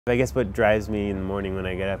I guess what drives me in the morning when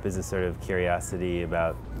I get up is a sort of curiosity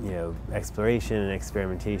about, exploration and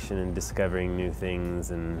experimentation and discovering new things.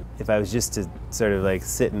 And if I was just to sort of like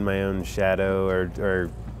sit in my own shadow or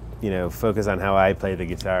focus on how I play the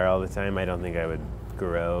guitar all the time, I don't think I would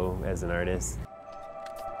grow as an artist.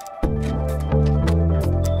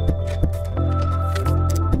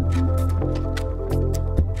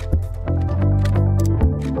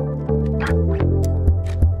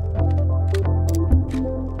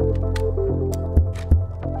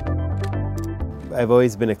 I've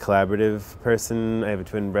always been a collaborative person. I have a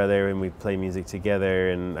twin brother and we play music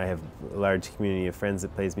together, and I have a large community of friends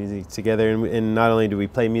that plays music together. And not only do we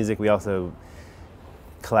play music, we also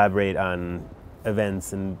collaborate on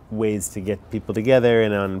events and ways to get people together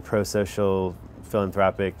and on pro-social,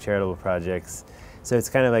 philanthropic, charitable projects. So it's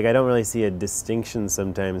kind of like I don't really see a distinction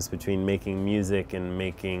sometimes between making music and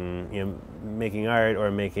making art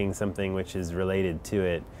or making something which is related to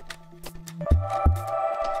it.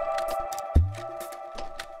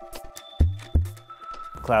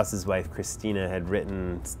 Klaus's wife, Christina, had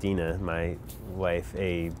written Stina, my wife,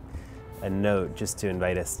 a note just to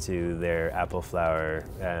invite us to their apple flower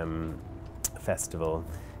festival,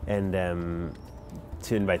 and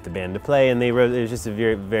to invite the band to play. And they wrote, it was just a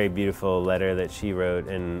very, very beautiful letter that she wrote,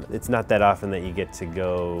 and it's not that often that you get to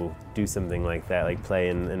go do something like that, like play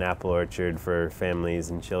in an apple orchard for families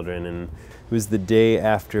and children. And it was the day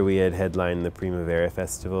after we had headlined the Primavera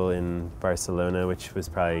Festival in Barcelona, which was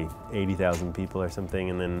probably 80,000 people or something,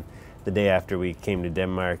 and then the day after we came to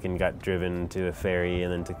Denmark and got driven to a ferry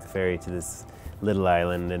and then took the ferry to this little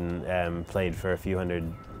island and played for a few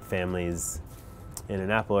hundred families in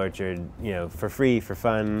an apple orchard, for free, for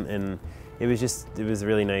fun. And it was a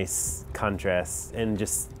really nice contrast, and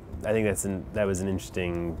just I think that was an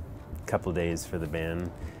interesting couple days for the band,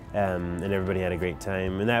 and everybody had a great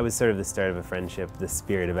time, and that was sort of the start of a friendship. The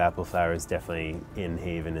spirit of Apple Flower is definitely in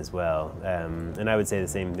Haven as well, and I would say the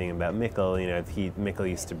same thing about Mikkel. Mikkel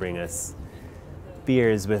used to bring us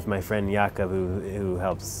beers with my friend Jakob, who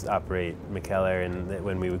helps operate Mikkeller, and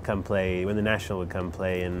when the National would come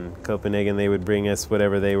play in Copenhagen, they would bring us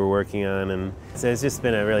whatever they were working on. And so it's just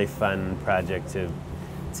been a really fun project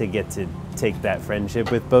to get to take that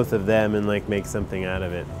friendship with both of them and like make something out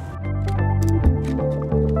of it.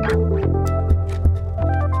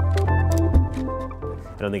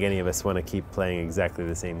 I don't think any of us want to keep playing exactly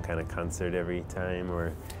the same kind of concert every time,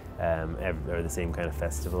 or the same kind of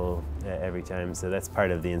festival every time. So that's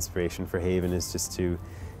part of the inspiration for Haven, is just to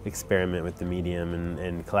experiment with the medium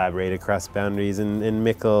and collaborate across boundaries. And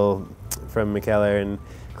Mikkel from Mikkeller and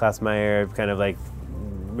Klaus Meyer are kind of like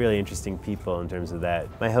really interesting people in terms of that.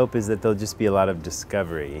 My hope is that there'll just be a lot of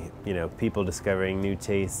discovery, people discovering new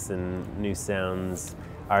tastes and new sounds,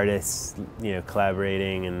 artists,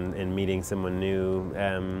 collaborating and meeting someone new,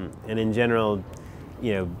 and in general,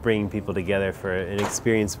 bringing people together for an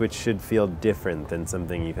experience which should feel different than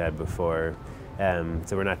something you've had before.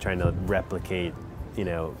 So we're not trying to replicate,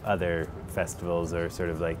 other festivals or sort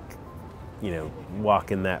of like,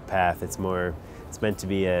 walk in that path. It's meant to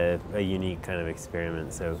be a unique kind of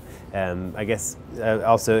experiment. So I guess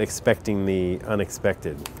also expecting the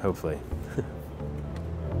unexpected, hopefully.